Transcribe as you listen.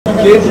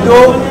কিন্তু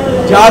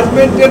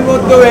জাজমেন্টের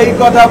মধ্যেও এই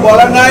কথা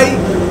বলা নাই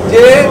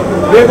যে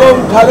বেগম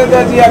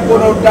খালেদা জিয়া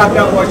কোনো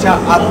টাকা পয়সা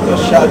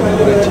আত্মসাৎ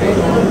করেছে,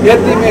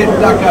 এতিমের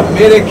টাকা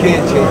মেরে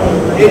খেয়েছে,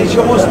 এই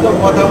সমস্ত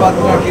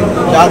কথাবার্তা কিন্তু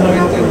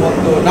জাজমেন্টের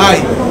মধ্যেও নাই।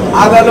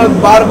 আদালত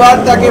বারবার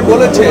তাকে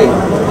বলেছে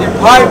যে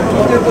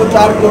 5-2 তো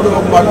তার কোনো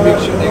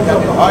কনভিকশন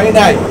এখানে হয়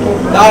নাই,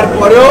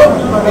 তারপরেও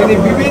তিনি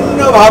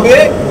বিভিন্নভাবে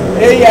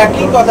এই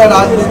একই কথা,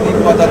 রাজনৈতিক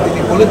কথা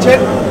তিনি বলেছেন,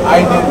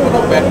 আইনের কোনো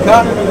ব্যাখ্যা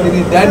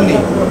তিনি দেননি।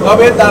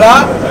 তবে তারা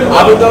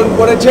আবেদন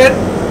করেছেন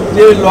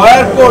যে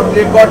লয়ার কোর্ট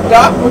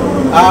রেকর্ডটা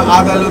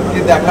আদালতকে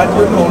দেখার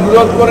জন্য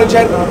অনুরোধ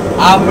করেছেন।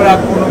 আমরা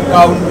কোনো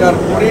কাউন্টার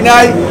করি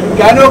নাই।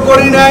 কেন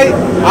করি নাই?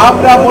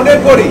 আমরা মনে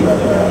করি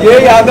যে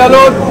এই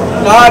আদালত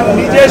তার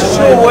নিজস্ব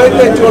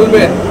ওয়েতে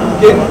চলবেন,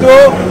 কিন্তু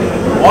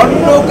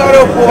অন্য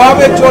কারো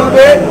প্রভাবে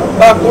চলবে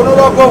বা কোনো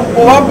রকম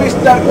প্রভাব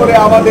বিস্তার করে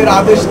আমাদের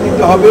আদেশ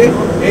দিতে হবে,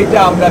 এইটা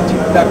আমরা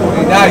চিন্তা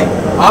করি নাই।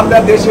 আমরা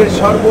দেশের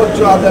সর্বোচ্চ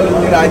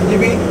আদালতের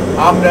আইনজীবী,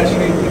 আমরা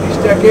সেই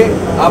জিনিসটাকে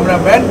আমরা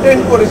মেনটেন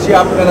করেছি,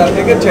 আপনারা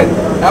দেখেছেন।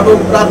 এবং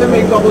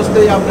প্রাথমিক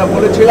অবস্থায় আমরা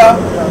বলেছিলাম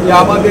যে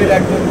আমাদের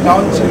একজন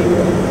কাউন্সিল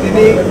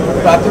তিনি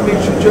প্রাথমিক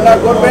সূচনা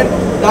করবেন,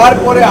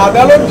 তারপরে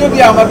আদালত যদি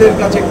আমাদের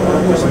কাছে কোনো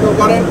প্রশ্ন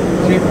করেন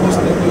সেই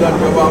প্রশ্নগুলোর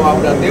জবাব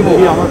আমরা দেব।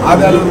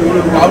 আদালত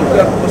কোনো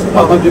কাউন্টার প্রশ্ন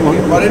আমাদের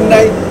করেন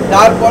নাই।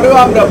 তারপরেও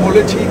আমরা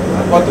বলেছি,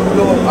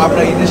 কতগুলো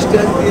আমরা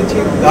ইনস্ট্যান্স দিয়েছি,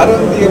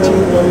 উদাহরণ দিয়েছি,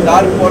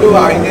 তারপরেও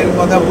আইনের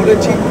কথা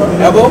বলেছি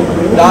এবং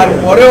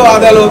তারপরেও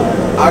আদালত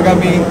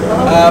আগামী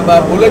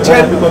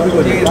বলেছেন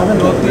যে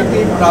প্রতিটি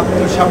প্রাপ্ত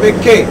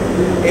সাপেক্ষে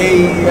এই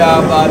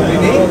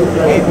তিনি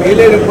এই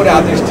বেলের উপরে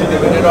আদেশটি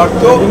দেবেন। এর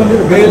অর্থ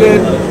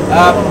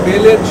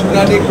বেলের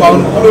শুনানি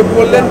কনক্লুড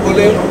করলেন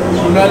বলে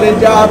শুনানি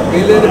যা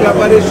বেলের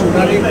ব্যাপারে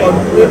শুনানি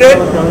concluded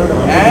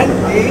and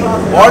the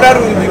order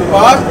will be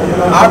passed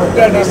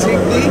after receive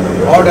the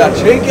order.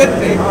 সেই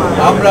ক্ষেত্রে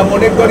আমরা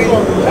মনে করি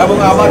এবং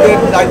আমাদের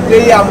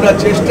দায়িত্বেই আমরা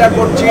চেষ্টা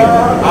করছি,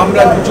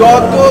 আমরা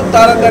যত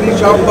তাড়াতাড়ি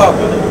সম্ভব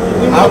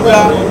আমরা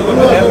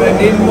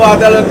নিম্ন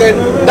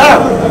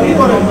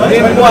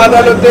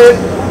আদালতের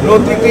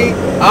নথিটি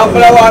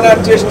আমরাও আনার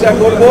চেষ্টা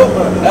করব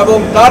এবং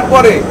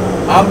তারপরে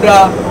আমরা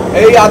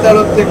এই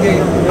আদালত থেকে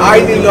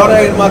আইনি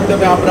লড়াইয়ের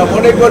মাধ্যমে আমরা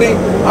মনে করি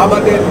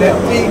আমাদের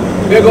নেত্রী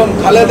বেগম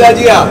খালেদা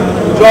জিয়া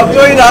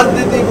যতই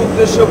রাজনৈতিক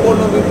উদ্দেশ্য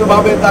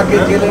প্রণোদিতভাবে তাকে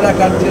জেলে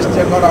রাখার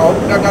চেষ্টা করা হোক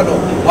না কেন,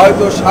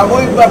 হয়তো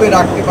সাময়িকভাবে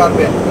রাখতে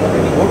পারবেন,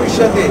 কিন্তু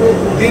ভবিষ্যতে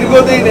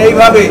দীর্ঘদিন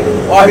এইভাবে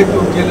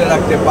অহেতুক জেলে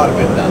রাখতে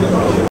পারবেন না।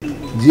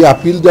 যে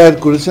আপিল দায়ের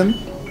করেছেন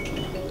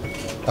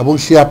এবং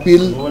সে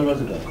আপিল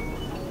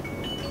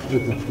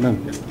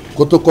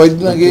গত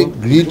কয়েকদিন আগে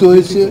গৃহীত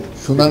হয়েছে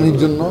শুনানির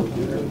জন্য।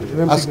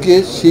 আজকে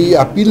সেই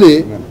আপিলে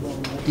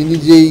তিনি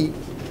যেই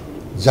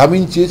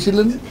জামিন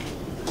চেয়েছিলেন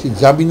সেই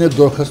জামিনের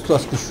দরখাস্ত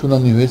আজকে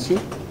শুনানি হয়েছে।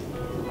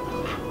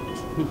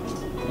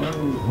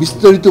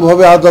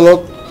 বিস্তারিতভাবে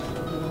আদালত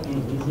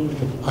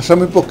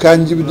আসামির পক্ষে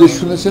আইনজীবীদের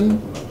শুনেছেন,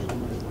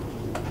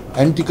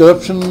 অ্যান্টি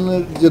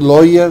কারাপশনের যে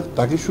লয়ার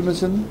তাকে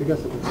শুনেছেন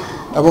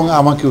এবং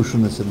আমাকেও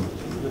শুনেছেন।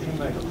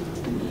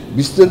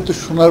 বিস্তারিত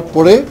শোনার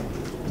পরে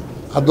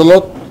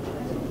আদালত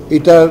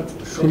এটার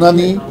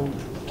শুনানি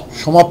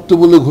সমাপ্ত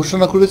বলে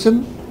ঘোষণা করেছেন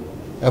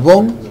এবং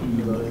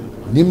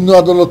নিম্ন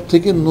আদালত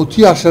থেকে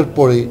নথি আসার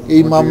পরে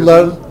এই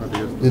মামলার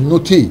যে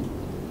নথি,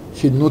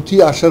 সেই নথি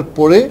আসার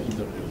পরে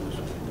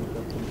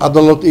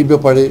আদালত এই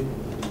ব্যাপারে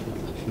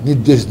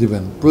নির্দেশ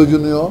দেবেন,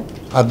 প্রয়োজনীয়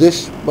আদেশ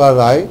বা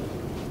রায়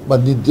বা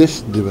নির্দেশ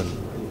দেবেন।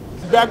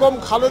 বেগম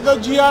খালেদা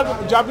জিয়ার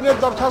জামিনের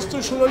দরখাস্ত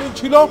শুনানি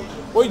ছিল,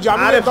 ওই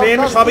জামিনের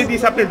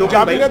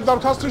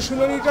দরখাস্ত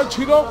শুনানিটা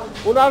ছিল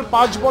ওনার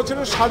 5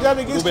 বছরের সাজার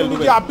এগেইনস্টে উনি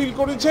যে আপিল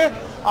করেছে,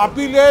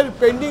 আপিলের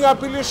পেন্ডিং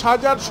আপিলের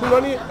সাজার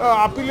শুনানি,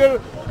 আপিলের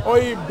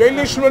ওই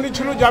বেইলের শুনানি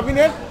ছিল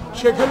জামিনের,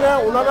 সেখানে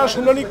ওনারা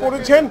শুনানি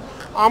করেছেন।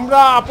 আমরা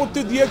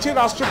আপত্তি দিয়েছি,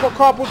 রাষ্ট্রপক্ষ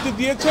আপত্তি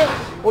দিয়েছে।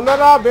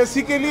 ওনারা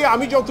বেসিক্যালি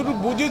আমি যতটুকু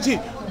বুঝেছি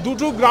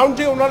দুটো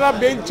গ্রাউন্ডে ওনারা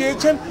বেল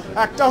চেয়েছেন।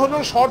 একটা হলো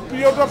শর্ট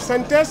পিরিয়ড অফ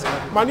সেন্টেন্স,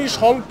 মানে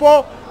স্বল্প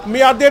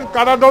মেয়াদের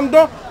কারাদণ্ড,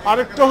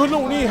 আরেকটা হলো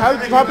উনি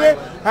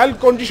হেলথ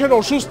কন্ডিশন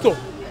অসুস্থ।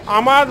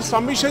 আমার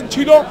সাবমিশন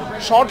ছিল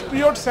শর্ট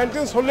পিরিয়ড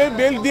সেন্টেন্স হলে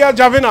বেল দেওয়া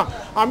যাবে না।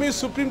 আমি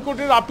সুপ্রিম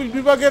কোর্টের আপিল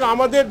বিভাগের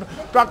আমাদের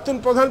প্রাক্তন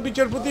প্রধান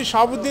বিচারপতি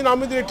শাহাবুদ্দিন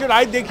আহমেদের একটি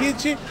রায়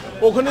দেখিয়েছি,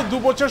 ওখানে 2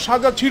 বছর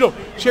সাজা ছিল,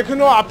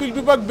 সেখানেও আপিল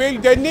বিভাগ বেল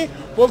দেননি,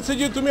 বলছে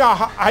যে তুমি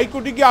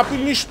হাইকোর্টে গিয়ে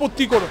আপিল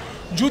নিষ্পত্তি করো।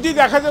 যদি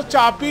দেখা যাচ্ছে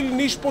আপিল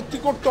নিষ্পত্তি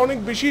করতে অনেক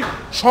বেশি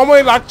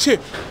সময় লাগছে,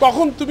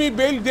 তখন তুমি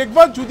বেল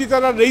দেখবা যদি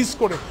তারা রেইজ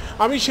করে।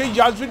 আমি সেই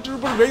জাজমেন্টের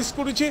উপর বেস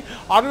করেছি।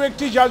 আরও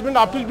একটি জাজমেন্ট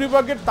আপিল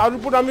বিভাগের, তার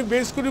উপর আমি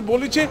বেস করে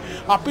বলেছি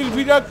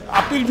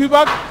আপিল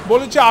বিভাগ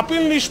বলেছে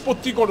আপিল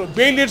নিষ্পত্তি করো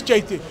বেইলের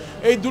চাইতে।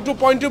 এই দুটো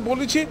পয়েন্টে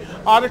বলেছি।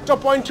 আর একটা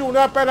পয়েন্টে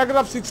ওনার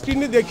প্যারাগ্রাফ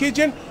 16-এ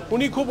দেখিয়েছেন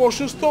উনি খুব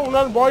অসুস্থ,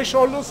 ওনার বয়স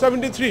হলো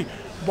 73,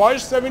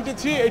 বয়স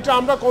 73, এটা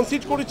আমরা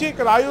কনসিড করেছি,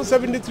 রায়ও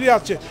 73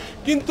 আছে।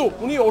 কিন্তু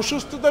উনি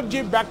অসুস্থতার যে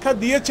ব্যাখ্যা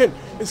দিয়েছেন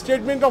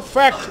স্টেটমেন্ট অফ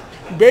ফ্যাক্ট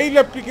বেইল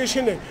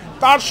অ্যাপ্লিকেশনে,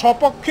 তার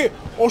সপক্ষে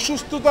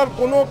অসুস্থতার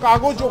কোনো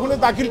কাগজ ওখানে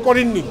দাখিল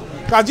করেননি।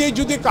 কাজেই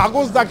যদি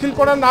কাগজ দাখিল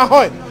করা না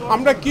হয়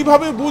আমরা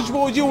কিভাবে বুঝবো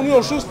যে উনি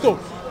অসুস্থ?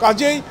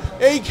 কাজেই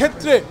এই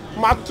ক্ষেত্রে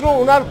মাত্র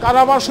ওনার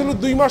কারাবাস হলো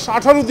 2 মাস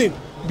 18 দিন।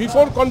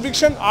 বিফোর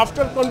কনভিকশন,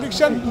 আফটার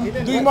কনভিকশন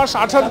 2 মাস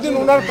 18 দিন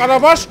ওনার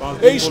কারাবাস।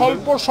 এই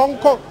স্বল্প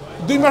সংখ্যক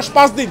 2 মাস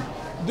 5 দিন,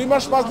 2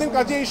 মাস 5 দিন।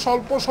 কাজে এই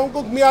স্বল্প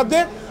সংখ্যক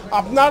মেয়াদে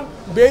আপনার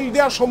বেল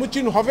দেওয়া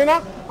সমীচীন হবে না,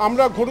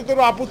 আমরা ঘোরতর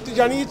আপত্তি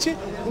জানিয়েছি।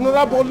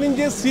 ওনারা বললেন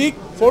যে সিক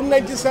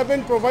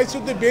 497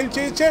 প্রোভাইসোতে বেল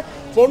চেয়েছে,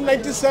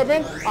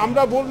 497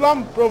 আমরা বললাম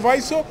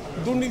প্রোভাইসো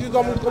দুর্নীতি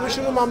দমন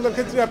কমিশনের মামলার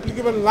ক্ষেত্রে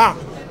অ্যাপ্লিকেবল না।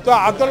 তো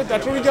আদালত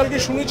অ্যাটর্নি জেনারেলকে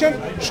শুনেছেন,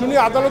 শুনে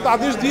আদালত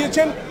আদেশ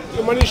দিয়েছেন,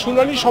 মানে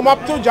শুনানি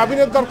সমাপ্ত,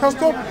 জামিনের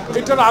দরখাস্ত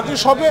এটার আদেশ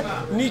হবে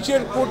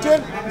নিচের কোর্টের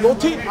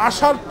নথি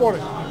আসার পরে।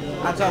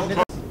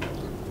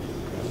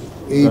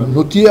 এই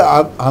নথি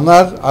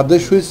আনার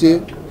আদেশ হয়েছে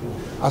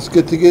আজকে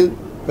থেকে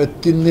প্রায়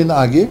 3 দিন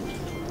আগে।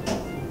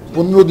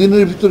 15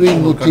 দিনের ভিতরে এই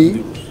নথি,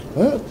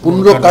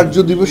 15 কার্য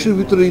দিবসের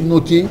ভিতরে এই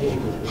নথি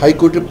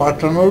হাইকোর্টে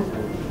পাঠানোর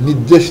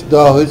নির্দেশ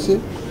দেওয়া হয়েছে।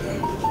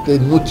 তাই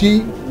নথি,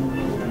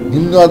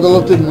 নিম্ন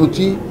আদালতের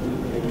নথি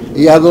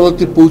এই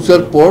আদালতে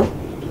পৌঁছার পর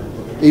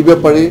এই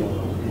ব্যাপারে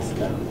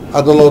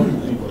আদালত,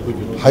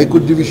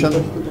 হাইকোর্ট ডিভিশন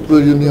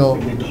প্রয়োজনীয়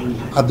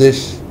আদেশ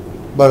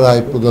বা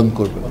রায় প্রদান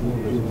করবে।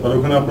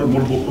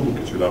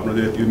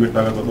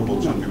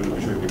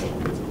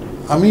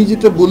 আমি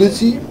যেটা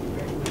বলেছি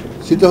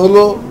সেটা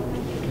হলো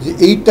যে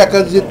এই টাকা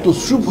যে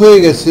তছরূপ হয়ে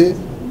গেছে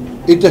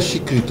এটা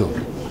স্বীকৃত।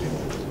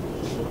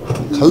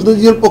 খালেদা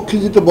জিয়ার পক্ষে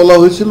যেটা বলা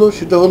হয়েছিল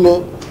সেটা হলো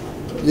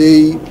যে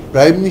এই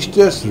প্রাইম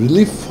মিনিস্টার্স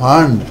রিলিফ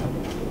ফান্ড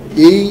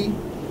এই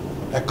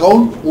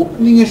অ্যাকাউন্ট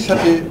ওপেনিংয়ের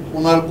সাথে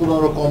ওনার কোনো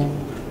রকম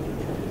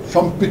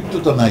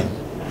সম্পৃক্ততা নাই,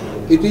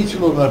 এটাই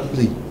ছিল ওনার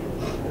প্লি।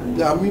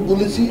 আমি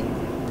বলেছি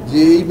যে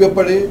এই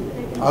ব্যাপারে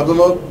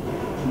আদালত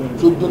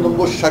 14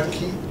 নম্বর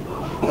সাক্ষী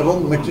এবং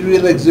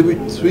ম্যাটেরিয়াল এক্সিবিট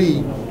 3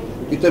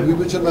 এটা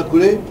বিবেচনা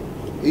করে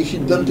এই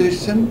সিদ্ধান্তে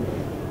এসেছেন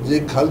যে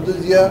খালেদা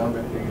জিয়া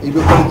এই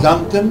ব্যাপারে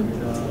জানতেন,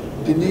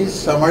 তিনি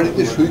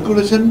সামারিতে সই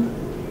করেছেন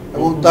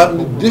এবং তার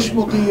নির্দেশ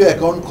মতোই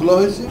অ্যাকাউন্ট খোলা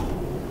হয়েছে,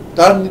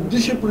 তার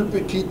নির্দেশের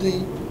পরিপ্রেক্ষিতেই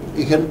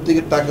এখান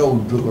থেকে টাকা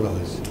উইথড্র করা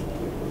হয়েছে।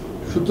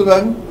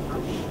 সুতরাং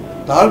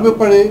তার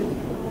ব্যাপারে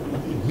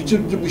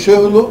বিচার্য বিষয়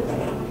হলো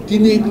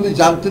তিনি এগুলি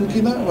জানতেন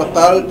কিনা বা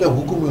তার এটা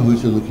হুকুমে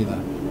হয়েছিল কিনা।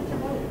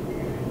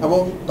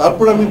 এবং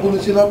তারপর আমি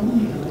বলেছিলাম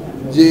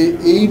যে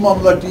এই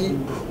মামলাটি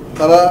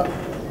তারা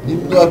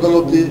নিম্ন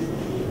আদালতে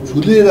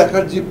ঝুলিয়ে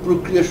রাখার যে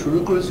প্রক্রিয়া শুরু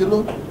করেছিল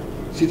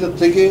সেটার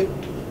থেকে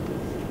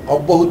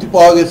অব্যাহতি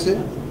পাওয়া গেছে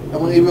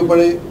এবং এই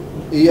ব্যাপারে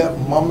এই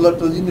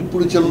মামলাটা যিনি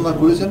পরিচালনা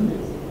করেছেন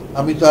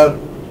আমি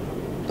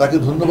তাকে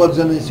ধন্যবাদ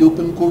জানিয়েছি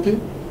ওপেন কোর্টে,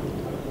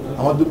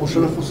 আমাদের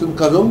মোশাররফ হোসেন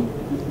কাজল।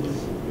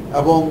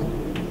 এবং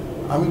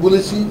আমি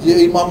বলেছি যে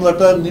এই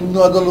মামলাটা নিম্ন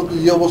আদালতে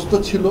যে অবস্থা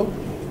ছিল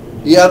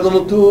এই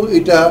আদালতেও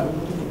এটা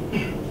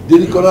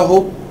দেরি করা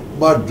হোক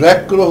বা ড্র্যাগ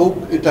করা হোক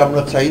এটা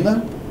আমরা চাই না।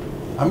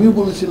 আমিও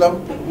বলেছিলাম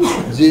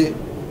যে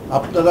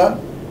আপনারা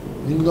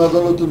নিম্ন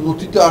আদালতের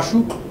নথিতে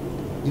আসুক,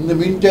 in the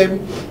mean time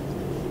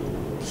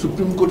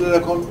supreme কোর্টের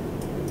এখন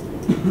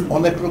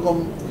অনেক রকম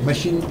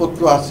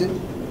মেশিনপত্র আছে,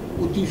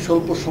 অতি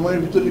স্বল্প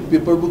সময়ের ভিতরে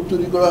পেপার বুক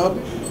তৈরি করা হবে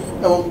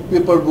এবং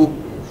পেপার বুক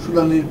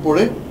শুনানির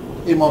পরে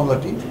এই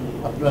মামলাটি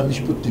আপনারা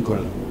নিষ্পত্তি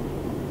করেন।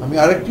 আমি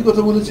আরেকটি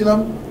কথা বলেছিলাম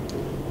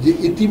যে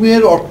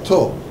এতিমের অর্থ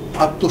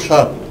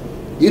আত্মসাৎ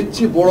এর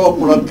চেয়ে বড়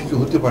অপরাধ কিছু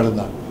হতে পারে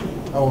না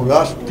এবং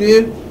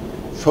রাষ্ট্রের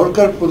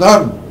সরকার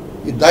প্রধান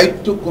এই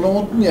দায়িত্ব কোনো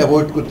মতেই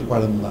অ্যাভয়েড করতে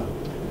পারেন না।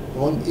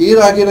 এবং এর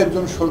আগের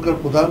একজন সরকার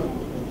প্রধান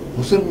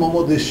হোসেন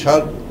মোহাম্মদ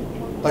এরশাদ,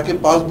 তাকে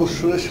 5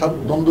 বছরের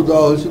দণ্ড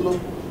দেওয়া হয়েছিল,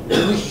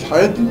 তিনি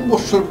 3.5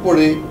 বছর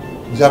পরে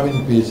জামিন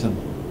পেয়েছেন।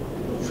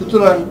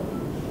 সুতরাং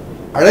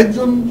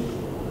আরেকজন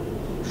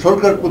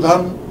সরকার প্রধান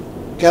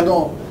কেন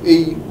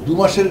এই 2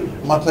 মাসের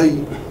মাথায়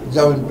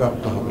জামিন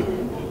প্রাপ্ত হবে?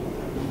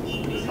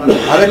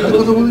 আরেকটা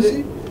কথা বলেছি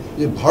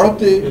যে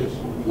ভারতে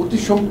অতি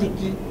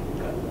সম্প্রতি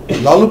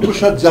লালু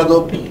প্রসাদ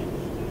যাদব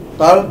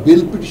তার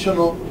বেল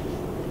পিটিশনও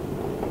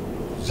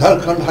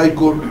ঝাড়খণ্ড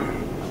হাইকোর্ট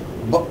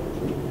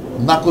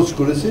নাকচ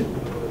করেছে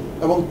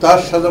এবং তার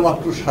সাজা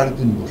মাত্র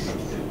 3.5 বছর।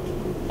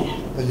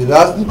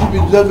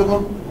 রাজনীতিবিদরা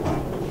যখন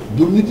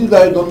দুর্নীতি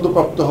দায়ে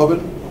দণ্ডপ্রাপ্ত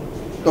হবেন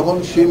তখন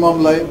সেই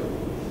মামলায়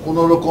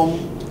কোনো রকম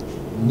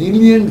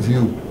নিলিয়েন্ট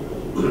ভিউ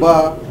বা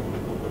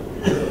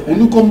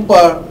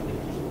অনুকম্পা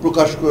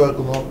প্রকাশ করার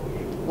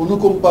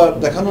অনুকম্পা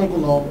দেখানোর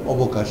কোনো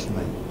অবকাশ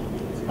নাই।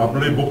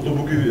 আপনার এই বক্তব্য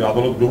কি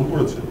আদালত গ্রহণ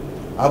করেছে?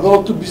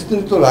 আদালত তো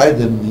বিস্তারিত রায়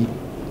দেননি।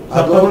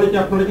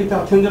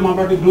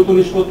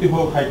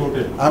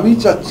 আমি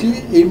চাচ্ছি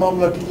এই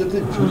মামলাটি যাতে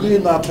ঝুলিয়ে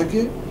না থাকে,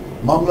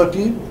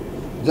 মামলাটি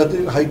যাতে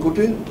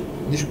হাইকোর্টে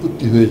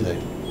নিষ্পত্তি হয়ে যায়।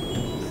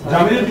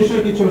 জামিনের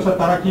বিষয়ে কি ছিল স্যার,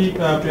 তারা কি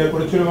প্রেয়ার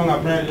করেছিল এবং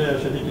আপনার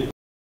সেটি কি